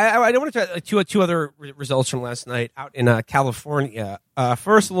want to try two other results from last night out in California.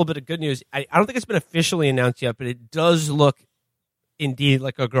 First, a little bit of good news. I don't think it's been officially announced yet, but it does look indeed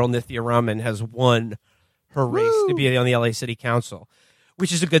like a girl, Nithya Raman, has won her race to be on the LA City Council,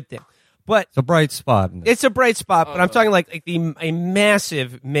 which is a good thing. But it's a bright spot. It's a bright spot, but I'm talking like a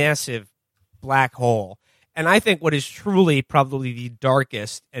massive, massive black hole. And I think what is truly probably the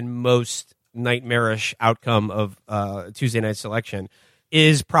darkest and most nightmarish outcome of Tuesday night's election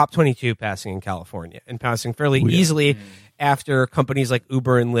is Prop 22 passing in California and passing fairly easily after companies like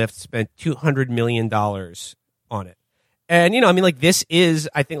Uber and Lyft spent $200 million on it. And, I mean, like, this is,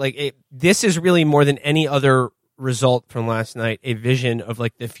 I think, like, this is really more than any other result from last night, a vision of,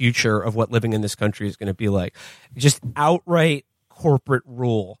 like, the future of what living in this country is going to be like. Just outright corporate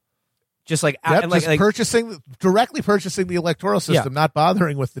rule. Just like, Yep, and like, directly purchasing the electoral system, not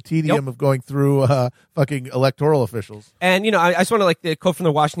bothering with the tedium of going through fucking electoral officials. And, I just want to, like, the quote from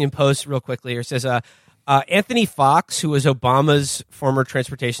the Washington Post real quickly. It says, Anthony Fox, who was Obama's former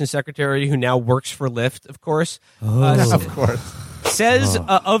transportation secretary, who now works for Lyft, of course. Of course. Says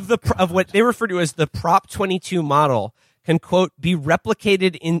of what they refer to as the Prop 22 model can, quote, be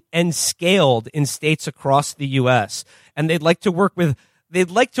replicated and scaled in states across the U.S. And they'd like to work with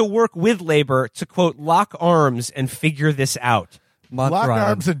labor to, quote, lock arms and figure this out. Lock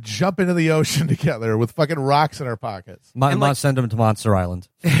arms and jump into the ocean together with fucking rocks in our pockets. Send them to Monster Island.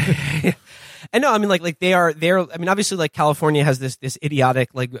 And no, I mean, like they're. I mean, obviously, like California has this idiotic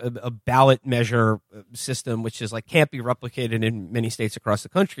like a ballot measure system, which is like can't be replicated in many states across the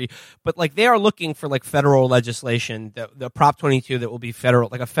country. But like they are looking for like federal legislation, the Prop 22 that will be federal,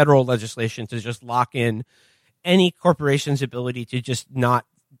 like a federal legislation to just lock in any corporation's ability to just not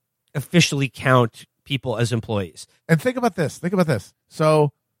officially count people as employees. And think about this.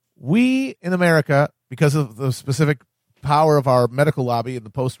 So we in America, because of the specific power of our medical lobby in the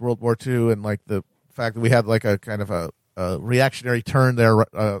post-World War II and like the fact that we had like a kind of a reactionary turn there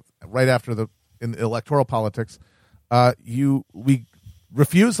right after in electoral politics, we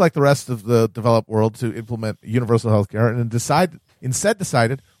refused, like the rest of the developed world, to implement universal health care and instead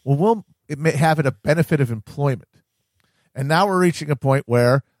decided, well, have it a benefit of employment. And now we're reaching a point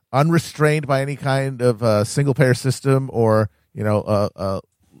where, unrestrained by any kind of single-payer system or a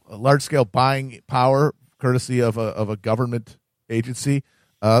large-scale buying power courtesy of a government agency,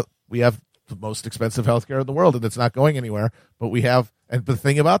 we have the most expensive healthcare in the world, and it's not going anywhere. But the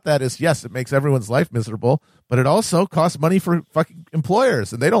thing about that is, yes, it makes everyone's life miserable, but it also costs money for fucking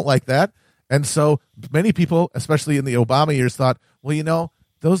employers, and they don't like that. And so many people, especially in the Obama years, thought, well,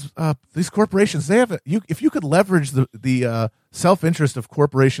 these corporations, if you could leverage the self-interest of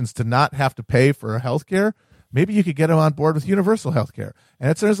corporations to not have to pay for healthcare, maybe you could get them on board with universal health care.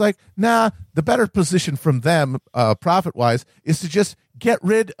 And it's like, nah, the better position from them, profit-wise, is to just get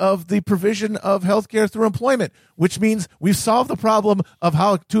rid of the provision of health care through employment, which means we've solved the problem of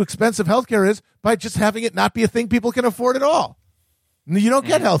how too expensive health care is by just having it not be a thing people can afford at all. You don't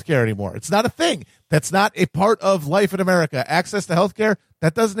get health care anymore. It's not a thing. That's not a part of life in America. Access to health care,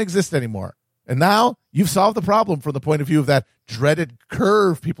 that doesn't exist anymore. And now you've solved the problem from the point of view of that dreaded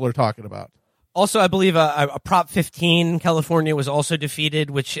curve people are talking about. Also, I believe a Prop 15 in California was also defeated,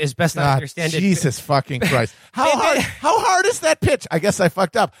 which, as best I understand Jesus fucking Christ. How hard is that pitch? I guess I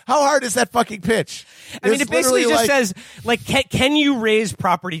fucked up. How hard is that fucking pitch? I mean, it basically just says, like, can you raise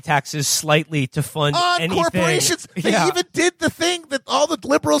property taxes slightly to fund anything? Corporations. They even did the thing that all the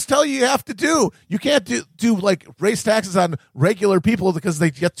liberals tell you have to do. You can't do like raise taxes on regular people because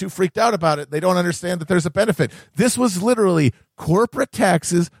they get too freaked out about it. They don't understand that there's a benefit. This was literally corporate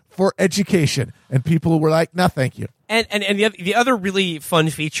taxes for education, and people were like, no, thank you. And the other really fun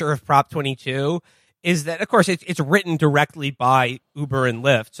feature of Prop 22 is that, of course, it's written directly by Uber and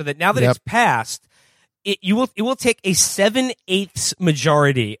Lyft, so that now that it's passed, it will take a 7/8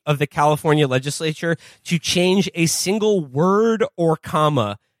 majority of the California legislature to change a single word or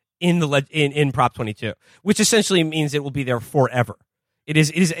comma in Prop 22, which essentially means it will be there forever. It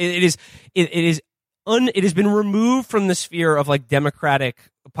has been removed from the sphere of like democratic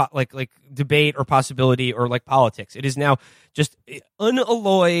like debate or possibility or like politics. It is now just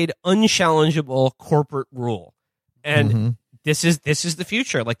unalloyed, unchallengeable corporate rule, and this is the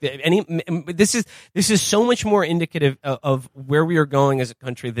future. Like this is so much more indicative of where we are going as a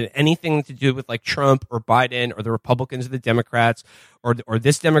country than anything to do with like Trump or Biden or the Republicans or the Democrats or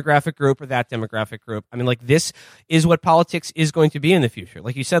this demographic group or that demographic group. I mean, like this is what politics is going to be in the future.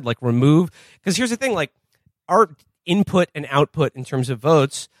 Like you said, like remove, because here's the thing, like our input and output in terms of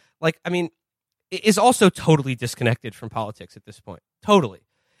votes, like, I mean, is also totally disconnected from politics at this point. Totally.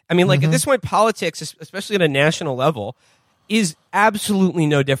 I mean, like at this point, politics, especially at a national level, is absolutely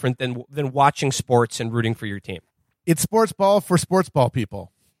no different than watching sports and rooting for your team. It's sports ball for sports ball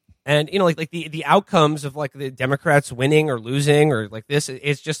people. And, like the outcomes of like the Democrats winning or losing or like this,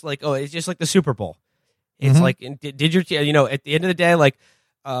 it's just like, it's just like the Super Bowl. It's like, did your team, at the end of the day, like,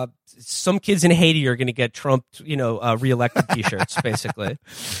 some kids in Haiti are going to get Trump, reelected T-shirts, basically.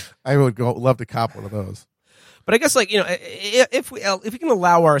 I would love to cop one of those. But I guess, like, if we can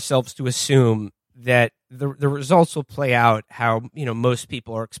allow ourselves to assume that the results will play out how most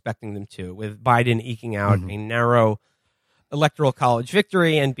people are expecting them to, with Biden eking out a narrow electoral college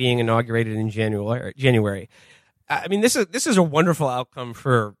victory and being inaugurated in January. I mean, this is a wonderful outcome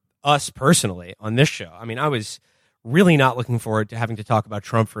for us personally on this show. I mean, I was really not looking forward to having to talk about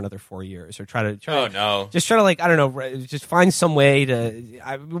Trump for another 4 years or try to just try to like, I don't know, just find some way to,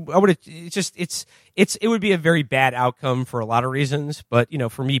 I would, it would be a very bad outcome for a lot of reasons, but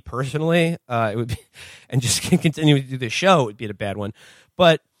for me personally, it would be, and just continuing to do the show would be a bad one.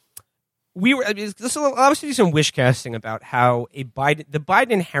 But this will allow us to do some wish casting about how the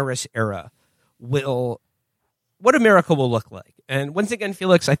Biden-Harris era what America will look like. And once again,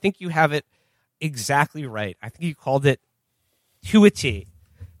 Felix, I think you have it exactly right. I think you called it to a T.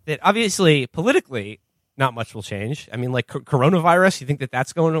 That obviously, politically, not much will change. I mean, like coronavirus, you think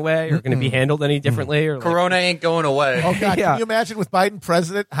that's going away or going to be handled any differently? Or Corona ain't going away. Oh, God. Can you imagine with Biden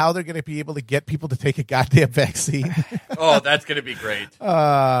president how they're going to be able to get people to take a goddamn vaccine? Oh, that's going to be great.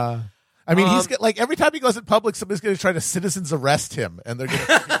 I mean, he's like every time he goes in public, somebody's going to try to citizens arrest him, and they're going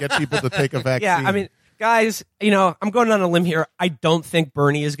to get people to take a vaccine. Yeah, I mean, guys, I'm going on a limb here. I don't think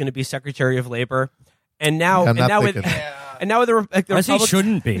Bernie is going to be Secretary of Labor, and now with the As he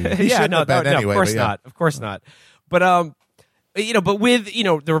shouldn't be. Of course not. But but with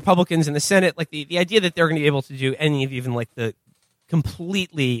the Republicans in the Senate, like the idea that they're going to be able to do any of even like the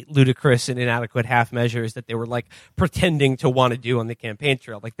completely ludicrous and inadequate half measures that they were like pretending to want to do on the campaign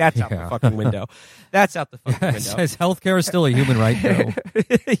trail, like that's out the fucking window. That's out the fucking window. Says healthcare is still a human right, though.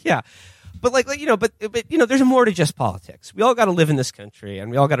 Yeah. But but there's more to just politics. We all got to live in this country,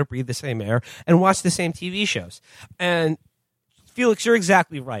 and we all got to breathe the same air and watch the same TV shows. And Felix, you're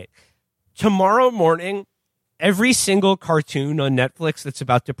exactly right. Tomorrow morning, every single cartoon on Netflix that's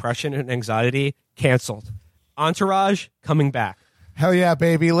about depression and anxiety canceled. Entourage coming back. Hell yeah,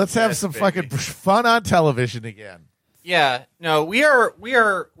 baby! Let's have some fucking fun on television again. Yeah, no, we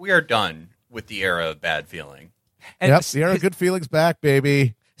are done with the era of bad feeling. And the era of good feelings back,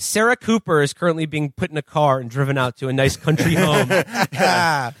 baby. Sarah Cooper is currently being put in a car and driven out to a nice country home.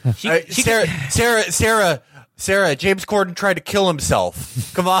 Sarah, James Corden tried to kill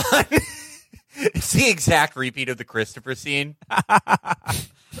himself. Come on. It's the exact repeat of the Christopher scene.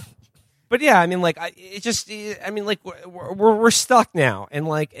 But yeah, I mean, like, we're stuck now, and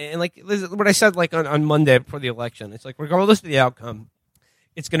like what I said, like on Monday before the election, it's like regardless of the outcome,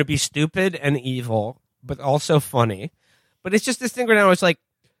 it's going to be stupid and evil, but also funny. But it's just this thing right now. It's like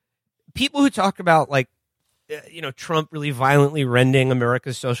people who talk about like, Trump really violently rending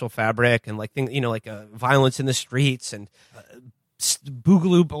America's social fabric and like violence in the streets and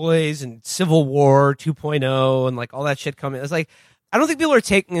Boogaloo Boys and Civil War 2.0 and like all that shit coming. It's like, I don't think people are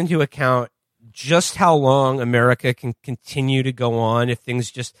taking into account just how long America can continue to go on if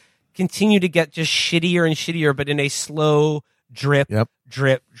things just continue to get just shittier and shittier, but in a slow drip. And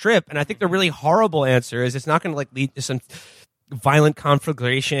I think the really horrible answer is it's not going to like lead to some violent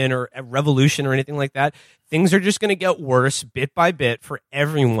conflagration or a revolution or anything like that. Things are just going to get worse bit by bit for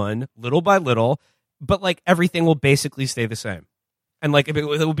everyone, little by little, but like everything will basically stay the same. And like it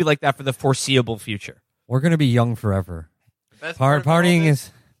will be like that for the foreseeable future. We're going to be young forever.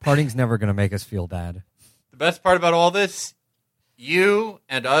 Partying's never going to make us feel bad. The best part about all this, you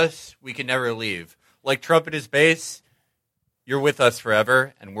and us, we can never leave. Like Trump at his base, you're with us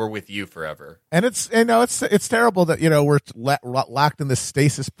forever, and we're with you forever. And it's terrible that we're locked in this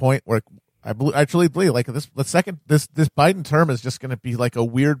stasis point where I truly believe like this Biden term is just going to be like a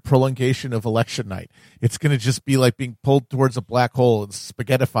weird prolongation of election night. It's going to just be like being pulled towards a black hole and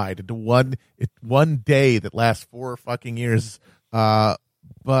spaghettified into one day that lasts 4 fucking years. The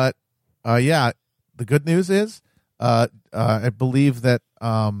good news is I believe that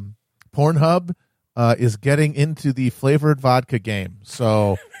Pornhub is getting into the flavored vodka game.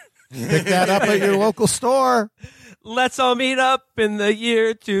 So pick that up at your local store. Let's all meet up in the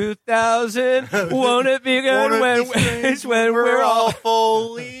year 2000. Won't it be good when we're all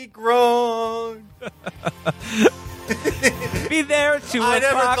fully grown? Be there to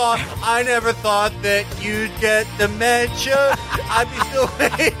I never thought that you'd get dementia. I'd be still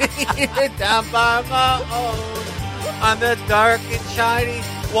waiting here down by my own. On the dark and shiny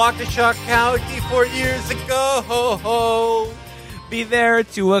Waukesha County 4 years ago. Be there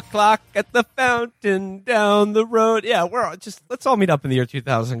 2:00 at the fountain down the road. Yeah, let's all meet up in the year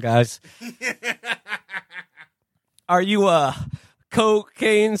 2000, guys. Are you a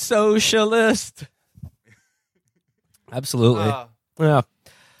cocaine socialist? Absolutely. Yeah.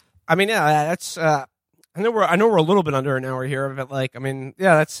 I mean, yeah, that's I know we're a little bit under an hour here, but like, I mean,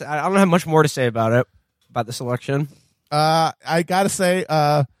 yeah, I don't have much more to say about this election. I got to say,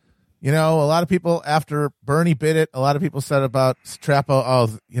 a lot of people after Bernie bid it, a lot of people said about Strapo,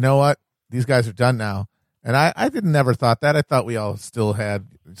 oh, you know what? These guys are done now. And I never thought that. I thought we all still had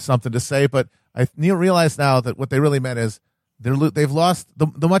something to say, but I realize now that what they really meant is they've lost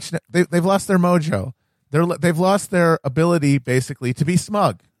they've lost their mojo. They've lost their ability basically to be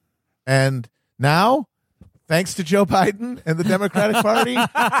smug, and now, thanks to Joe Biden and the Democratic Party,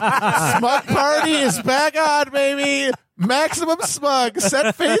 smug party is back on, baby. Maximum smug.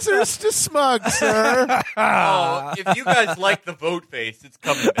 Set phasers to smug, sir. Oh, if you guys like the vote face, it's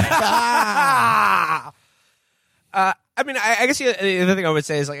coming back. I mean, I guess the other thing I would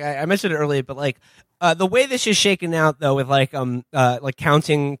say is, like, I mentioned it earlier, but like the way this is shaken out though, with like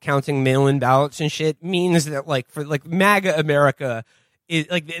counting mail-in ballots and shit, means that like for like MAGA America,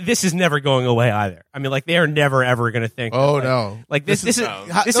 this is never going away either. I mean, like, they are never ever going to think. Oh, that, no! Like this is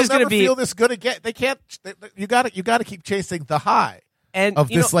going to be. Feel this good again. They can't. You got to keep chasing the high of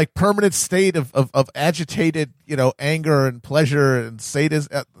this like permanent state of agitated, anger and pleasure and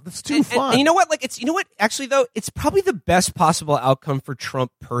sadism. It's too fun. And you know what? Like, actually though, it's probably the best possible outcome for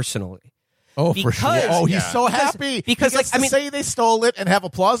Trump personally. Oh, for sure. Oh, he's so happy because he gets to say they stole it and have a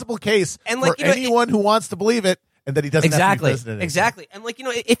plausible case for anyone who wants to believe it. And that he doesn't have to be president. Exactly. And like,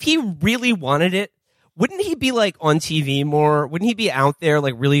 if he really wanted it, wouldn't he be like on TV more? Wouldn't he be out there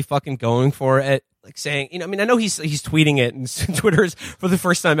like really fucking going for it? Like saying, I mean, I know he's tweeting it, and Twitter's for the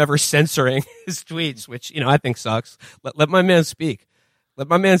first time ever censoring his tweets, which, I think sucks. Let my man speak. Let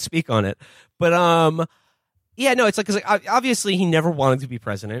my man speak on it. But, yeah, no, it's like, 'cause like obviously he never wanted to be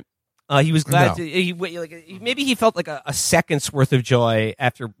president. He was glad maybe he felt like a second's worth of joy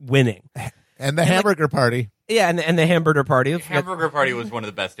after winning. And the Hamburger Party. Yeah, and the Hamburger Party. The Hamburger Party was one of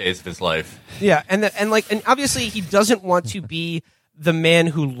the best days of his life. Yeah, and obviously he doesn't want to be the man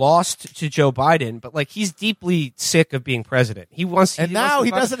who lost to Joe Biden, but like he's deeply sick of being president. He doesn't have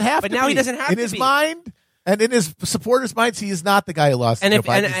to. But now he doesn't have to. In his mind and in his supporters' minds, he is not the guy who lost to Joe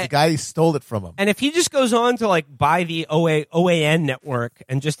Biden. He's the guy who stole it from him. And if he just goes on to like buy the OAN network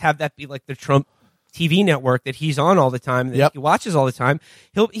and just have that be like the Trump TV network that he's on all the time, that he watches all the time,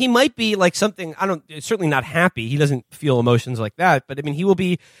 he might be like something, certainly not happy. He doesn't feel emotions like that, but I mean, he will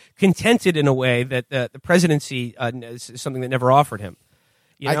be contented in a way that the presidency is something that never offered him.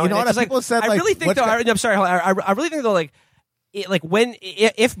 You know what? People said, I really think though. I'm sorry. I really think though, like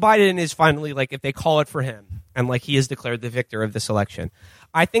if Biden is finally like, if they call it for him and like he is declared the victor of this election,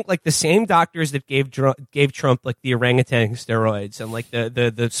 I think like the same doctors that gave Trump like the orangutan steroids and like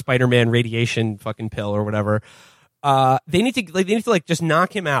the Spider-Man radiation fucking pill or whatever, they need to like just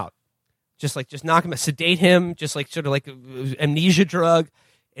knock him out, just knock him out, sedate him, just like sort of like amnesia drug,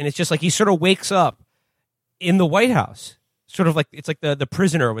 and it's just like he sort of wakes up in the White House, sort of like it's like the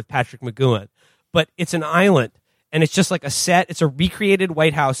Prisoner with Patrick McGowan, but it's an island and it's just like a set. It's a recreated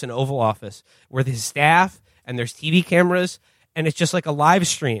White House and Oval Office with his staff and there's TV cameras. And it's just like a live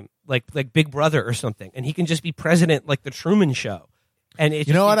stream, like Big Brother or something, and he can just be president like the Truman Show. And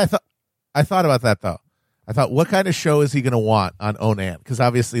what I thought about that though. I thought, what kind of show is he going to want on Onan? Because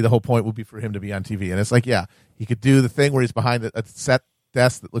obviously the whole point would be for him to be on TV, and it's like, yeah, he could do the thing where he's behind a set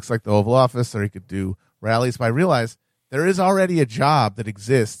desk that looks like the Oval Office, or he could do rallies. But I realized there is already a job that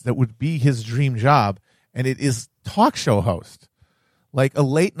exists that would be his dream job, and it is talk show host, like a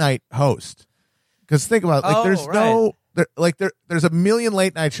late night host. Because think about it, there's a million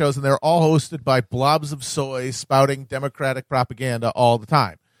late night shows, and they're all hosted by blobs of soy spouting Democratic propaganda all the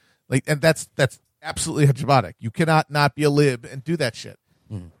time. Like, and that's absolutely hegemonic. You cannot not be a lib and do that shit.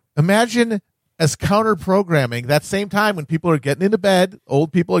 Imagine as counter programming that same time when people are getting into bed,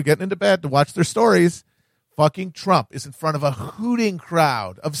 old people are getting into bed to watch their stories. Fucking Trump is in front of a hooting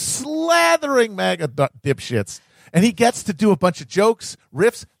crowd of slathering MAGA dipshits, and he gets to do a bunch of jokes,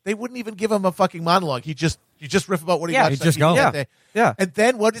 riffs. They wouldn't even give him a fucking monologue. He just riff about what he watched. Yeah. And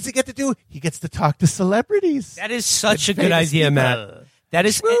then what does he get to do? He gets to talk to celebrities. That is such a good idea, Matt. That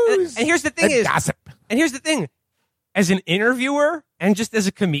is, and here's the thing gossip. And here's the thing. As an interviewer and just as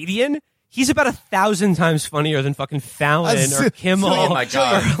a comedian, he's about 1,000 times funnier than fucking Fallon or Kimmel. Oh my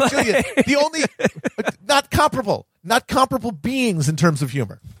God. Julian, the only not comparable beings in terms of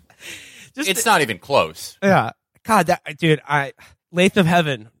humor. It's not even close. Yeah. God, dude, Lathe of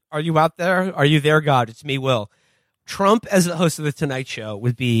Heaven, are you out there? Are you there, God? It's me, Will. Trump as the host of the Tonight Show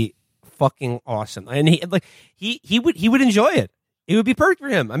would be fucking awesome. And he would enjoy it. It would be perfect for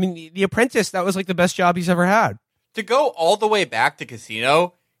him. I mean, The Apprentice, that was like the best job he's ever had. To go all the way back to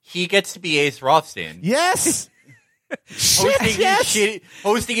Casino, he gets to be Ace Rothstein. Yes.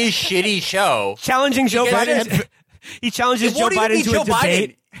 Hosting his shitty show. Challenging Joe Biden. He challenges Joe Biden to a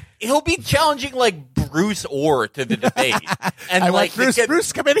debate. He'll be challenging like Bruce Orr to the debate. And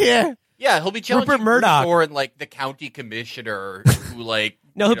Bruce, come in here. Yeah, he'll be challenging Rupert Murdoch. Bruce Orr and like the county commissioner who like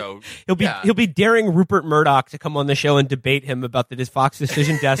No, you know, he'll be daring Rupert Murdoch to come on the show and debate him about the Fox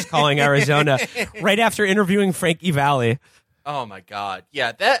decision desk calling Arizona right after interviewing Frankie Valli. Oh my God,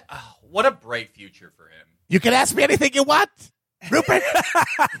 yeah, that what a bright future for him. You can ask me anything you want, Rupert.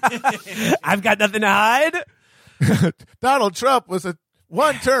 I've got nothing to hide. Donald Trump was a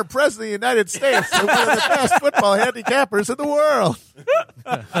one-term president of the United States and one of the best football handicappers in the world.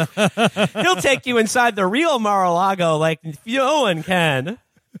 He'll take you inside the real Mar-a-Lago like no one can.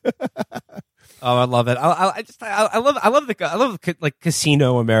 Oh, I love it. I love like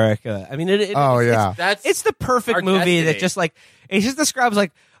Casino America. I mean, it's the perfect Our movie destiny. that just like it just describes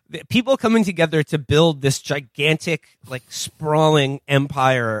like the people coming together to build this gigantic, like sprawling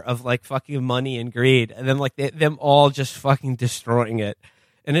empire of like fucking money and greed, and then like them all just fucking destroying it,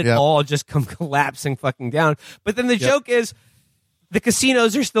 and it all just come collapsing fucking down. But then the joke is, the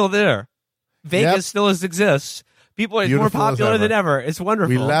casinos are still there. Vegas still exists. People are more Beautiful as popular than ever. ever. It's wonderful.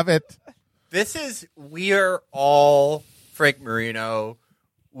 We love it. We are all Frank Marino.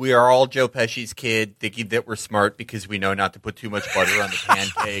 We are all Joe Pesci's kid, thinking that we're smart because we know not to put too much butter on the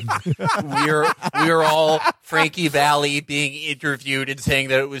pancake. we are all Frankie Valli being interviewed and saying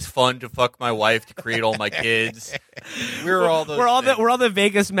that it was fun to fuck my wife to create all my kids. We're all the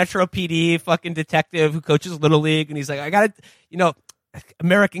Vegas Metro PD fucking detective who coaches Little League, and he's like, I gotta,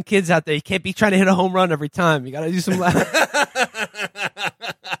 American kids out there, you can't be trying to hit a home run every time. You gotta do some.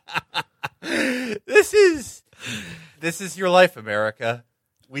 This is your life, America.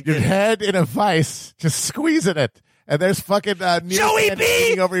 We Your did it. head in a vice, just squeezing it. And there's fucking Joey B!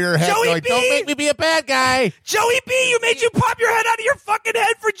 hanging over your head Joey going, B! don't make me be a bad guy. Joey B, you made you pop your head out of your fucking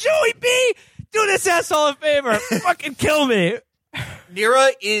head for Joey B. Do this asshole a favor. Fucking kill me.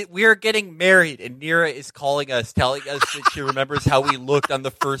 We are getting married, and Nira is calling us, telling us that she remembers how we looked on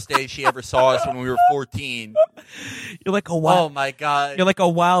the first day she ever saw us when we were 14. You're like a wild. Oh my God! You're like a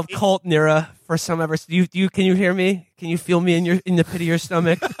wild cult, Nira. For some ever, can you hear me? Can you feel me in the pit of your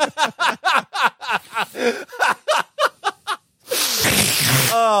stomach?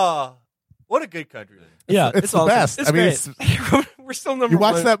 Oh, what a good country! Yeah, It's the awesome. best. It's I mean, great. We're still number You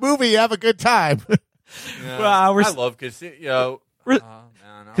watch one. that movie, you have a good time. Yeah. Well, I love Casino.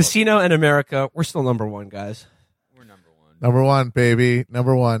 Casino and America. We're still number one, guys. We're number one. Number one, baby.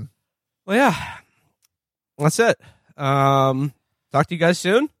 Number one. Well, yeah, that's it. Talk to you guys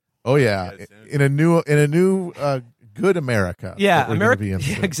soon. Oh yeah, Yeah, in a new good America. Yeah, that we're America. gonna be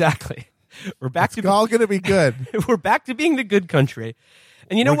in soon. Exactly. We're back It's all going to be good. we're back to being the good country.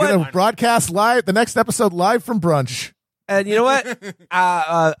 And you know We're what? going to broadcast live the next episode live from brunch. And you know what?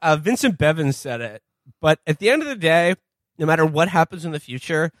 Vincent Bevins said it. But at the end of the day, no matter what happens in the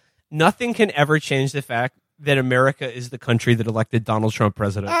future, nothing can ever change the fact that America is the country that elected Donald Trump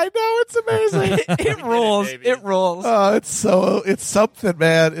president. I know, it's amazing. It rules. Baby. It rules. Oh, it's something,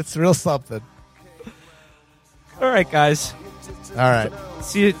 man. It's real something. All right, guys. All right.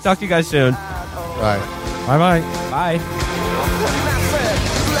 See you. Talk to you guys soon. Bye. Bye-bye. Bye.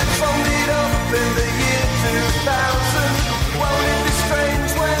 Let's fold it up in the year 2000. Won't it be strange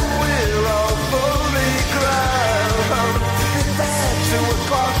when we're all fully grown? It's there 2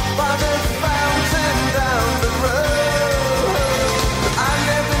 o'clock by the